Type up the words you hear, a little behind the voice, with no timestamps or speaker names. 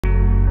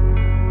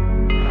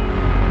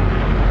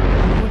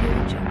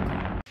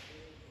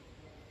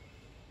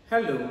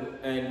Hello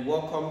and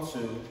welcome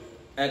to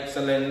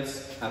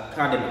Excellence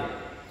Academy.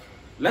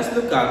 Let's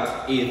look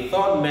at a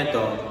third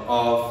method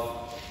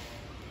of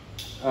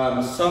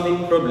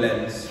solving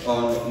problems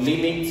on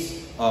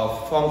limits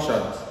of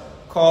functions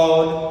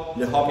called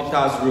the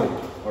L'Hopital's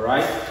rule.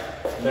 Alright?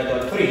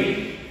 Method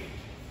 3,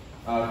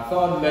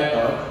 third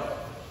method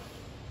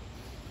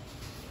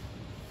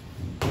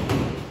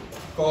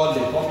called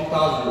the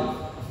L'Hopital's rule.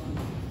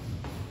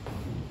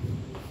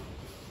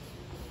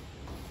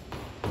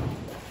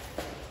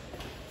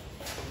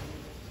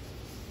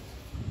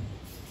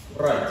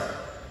 Right.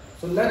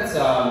 So let's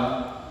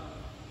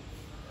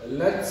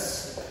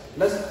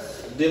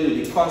deal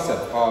with the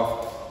concept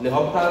of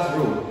L'Hopital's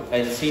rule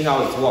and see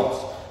how it works.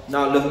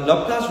 Now,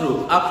 L'Hopital's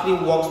rule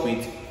actually works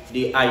with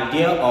the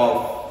idea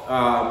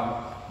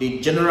of the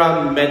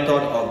general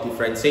method of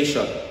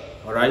differentiation.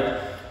 All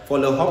right. For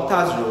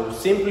L'Hopital's rule,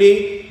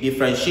 simply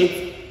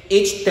differentiate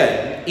each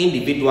term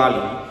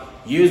individually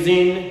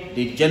using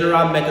the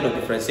general method of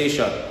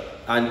differentiation,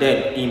 and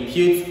then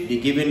impute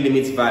the given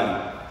limit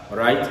value. All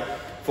right.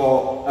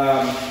 For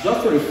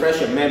just to refresh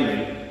your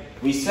memory,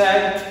 we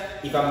said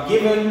if I'm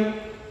given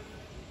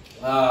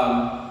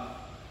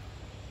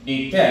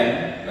the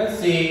term, let's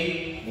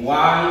say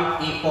y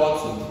equal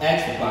to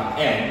x to the power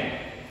n,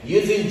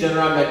 using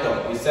general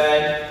method, we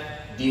said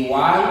dy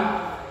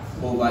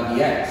over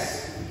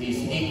dx is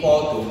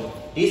equal to,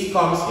 this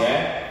comes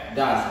here,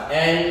 that's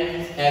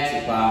n x to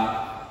the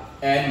power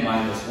n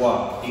minus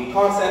 1. The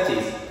concept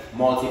is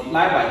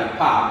multiply by the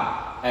power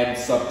and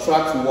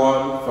subtract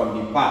 1 from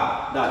the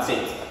power. That's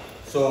it.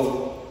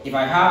 So if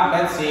I have,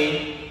 let's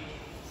say,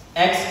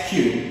 x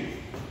cubed,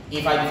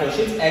 if I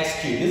differentiate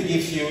x cubed, this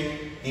gives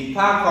you, the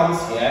power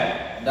comes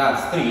here,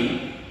 that's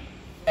 3,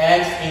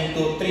 x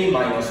into 3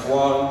 minus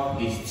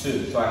 1 is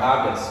 2. So I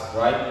have this,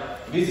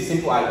 right? This is a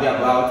simple idea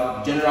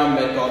about general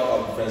method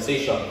of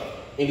differentiation.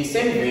 In the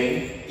same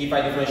way, if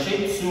I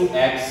differentiate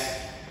 2x,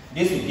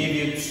 this will give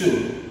you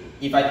 2.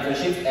 If I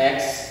differentiate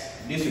x,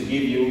 this will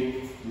give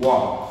you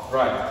 1.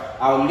 Right.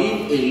 I'll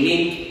leave a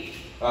link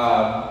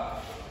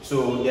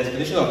to the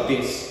explanation of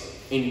this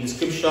in the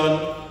description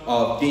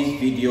of this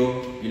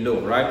video below.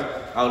 Right.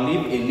 I'll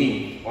leave a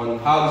link on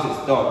how this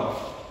is done,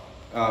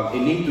 a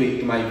link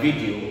to my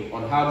video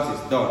on how this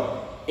is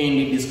done in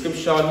the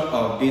description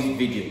of this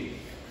video.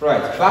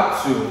 Right.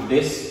 Back to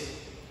this.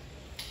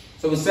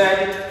 So we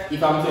said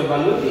if I'm to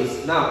evaluate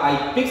this, now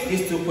I picked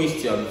these two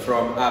questions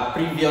from a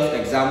previous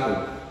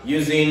example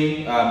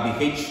using the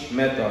H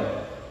method.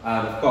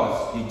 And of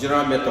course, the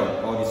general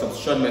method or the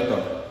substitution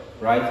method,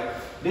 right?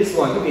 This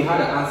one, if we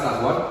had an answer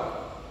as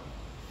what?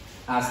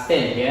 As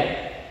 10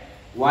 here.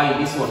 Why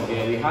this one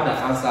here? We had an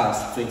answer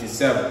as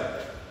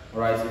 27.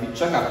 Right? If you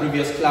check our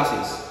previous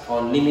classes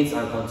on limits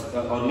and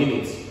on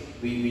limits,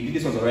 we did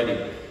this one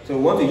already. So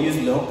we want to use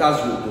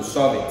L'Hopital's rule to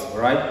solve it,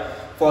 right?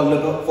 For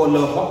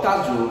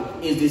L'Hopital's rule,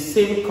 it's the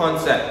same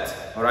concept,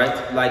 all right?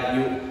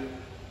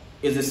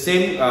 It's the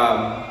same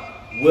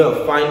way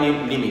of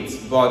finding limits,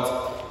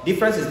 but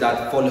difference is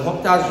that for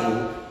L'Hopital's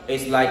rule,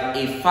 it's like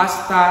a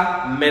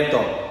faster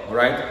method,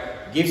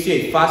 right? Gives you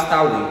a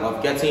faster way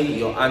of getting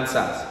your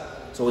answers.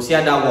 So we'll see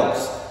how that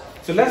works.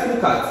 So let's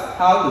look at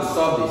how to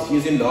solve this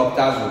using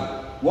L'Hopital's rule.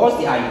 What's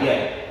the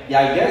idea? The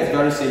idea is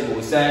very simple.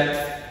 We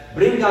said,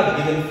 bring out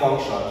the given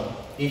function.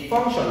 The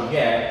function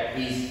here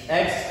is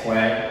x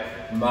squared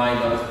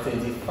minus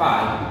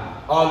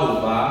 25 all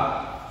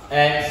over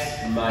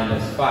x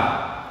minus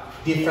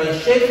 5.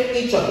 Differentiate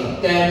each of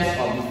the terms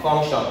of the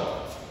function.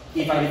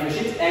 If I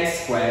differentiate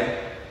x squared,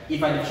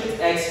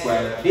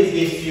 this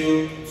gives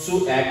you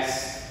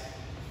 2x,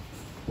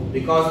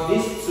 because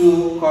this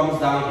 2 comes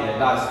down here,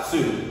 that's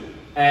 2.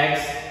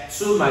 X,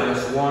 2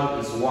 minus 1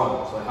 is 1,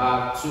 so I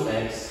have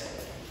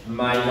 2x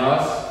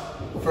minus,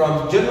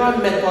 from general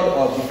method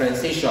of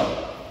differentiation,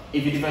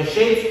 if you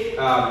differentiate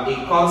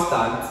a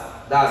constant,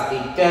 that's a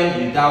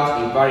term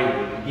without a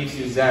variable, it gives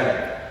you 0.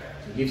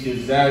 So it gives you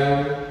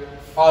 0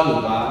 all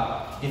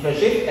over,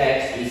 differentiate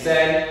x, we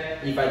said,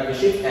 if I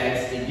differentiate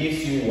x, it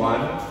gives you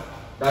 1.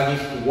 That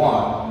gives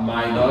 1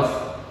 minus.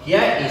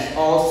 Here is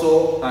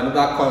also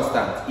another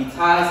constant. It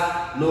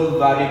has no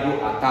variable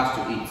attached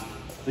to it.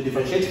 To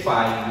differentiate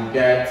 5, you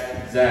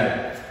get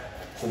 0.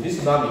 So this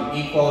will now be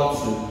equal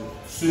to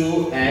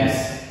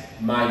 2x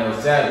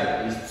minus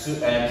 0 is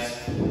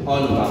 2x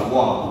all over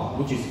 1,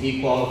 which is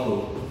equal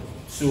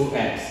to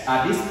 2x.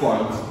 At this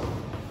point,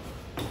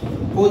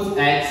 put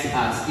x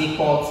as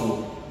equal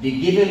to the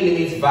given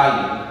limit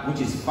value, which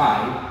is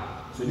 5.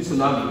 So this will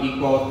now be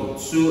equal to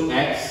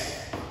 2x,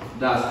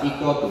 that's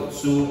equal to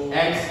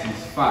 2x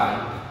is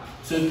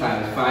 5, 2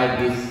 times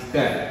 5 is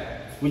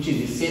 10, which is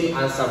the same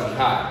answer we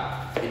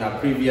had in our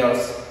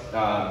previous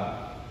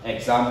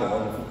example, or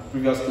the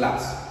previous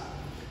class.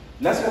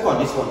 Let's work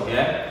on this one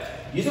here.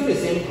 Using the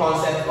same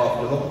concept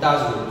of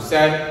L'Hopital's rule, we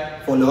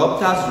said for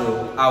L'Hopital's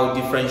rule, I will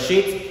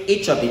differentiate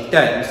each of the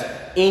terms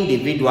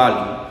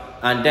individually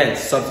and then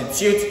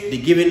substitute the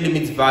given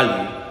limit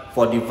value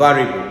for the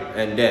variable,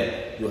 and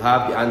then you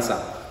have the answer.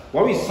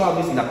 When we solved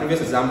this in the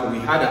previous example, we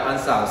had an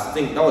answer, I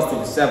think that was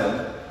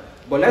 27.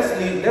 But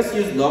let's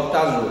use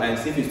L'Hopital's rule and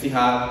see if we still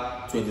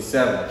have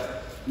 27.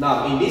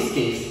 Now, in this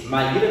case,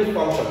 my given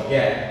function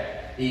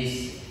here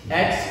is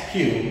x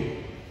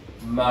cubed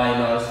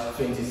minus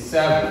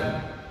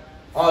 27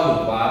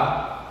 all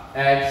over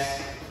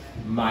x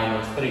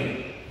minus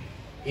 3.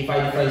 If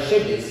I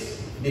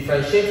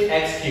differentiate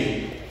x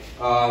cubed,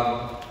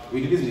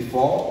 we did this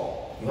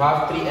before, you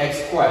have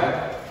 3x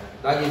squared,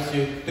 that gives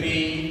you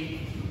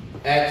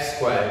 3x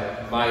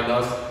squared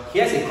minus,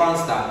 here's a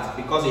constant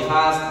because it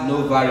has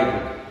no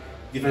variable.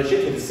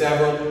 Differentiate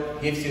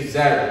 27 gives you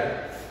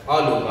 0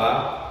 all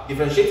over,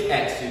 differentiate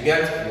x, you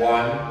get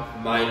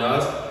 1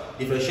 minus,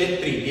 differentiate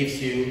 3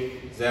 gives you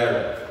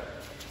 0.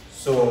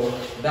 So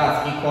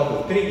that's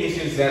equal to 3 gives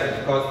you 0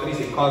 because 3 is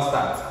a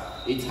constant.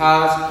 It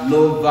has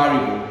no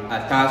variable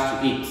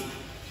attached to it.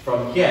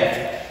 From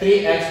here,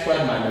 3x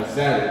squared minus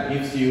 0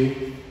 gives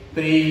you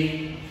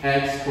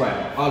 3x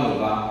squared all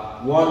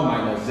over 1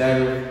 minus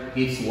 0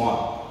 gives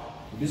 1.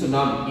 This will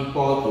now be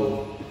equal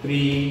to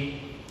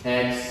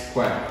 3x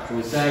squared. So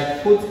we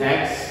said put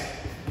x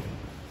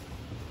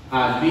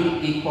as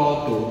being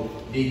equal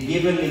to the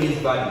given limit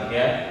value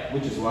here,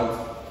 which is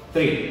what?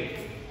 3.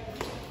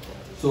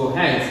 So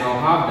hence I'll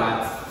have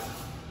that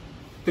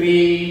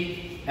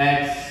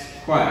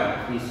 3x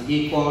squared is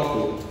equal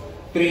to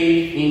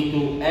 3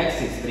 into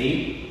x is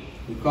 3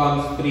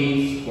 becomes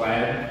 3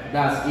 squared,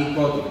 that's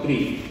equal to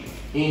 3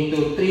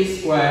 into 3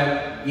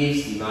 squared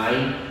gives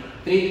 9,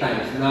 3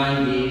 times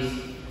 9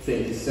 is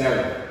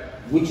 27,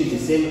 which is the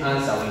same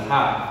answer we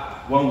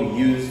had when we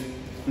used,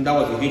 and that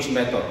was the H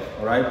method,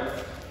 alright?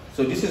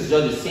 So this is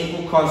just a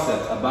simple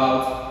concept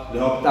about the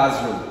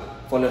L'Hopital's rule.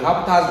 For the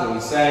L'Hopital's rule,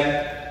 we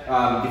said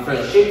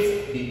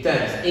differentiate the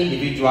terms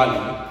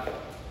individually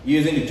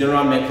using the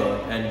general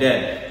method and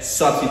then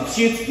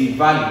substitute the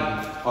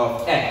value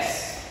of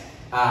x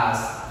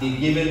as the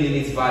given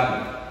limit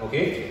value,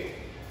 okay?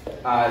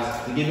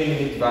 As the given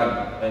limit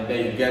value, and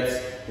then you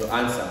get your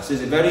answer. So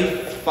it's a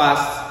very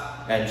fast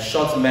and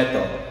short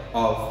method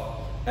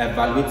of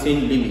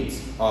evaluating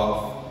limits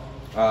of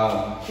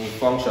a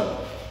function.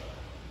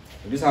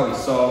 And this is how we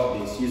solve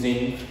this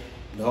using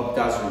the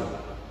L'Hopital's rule.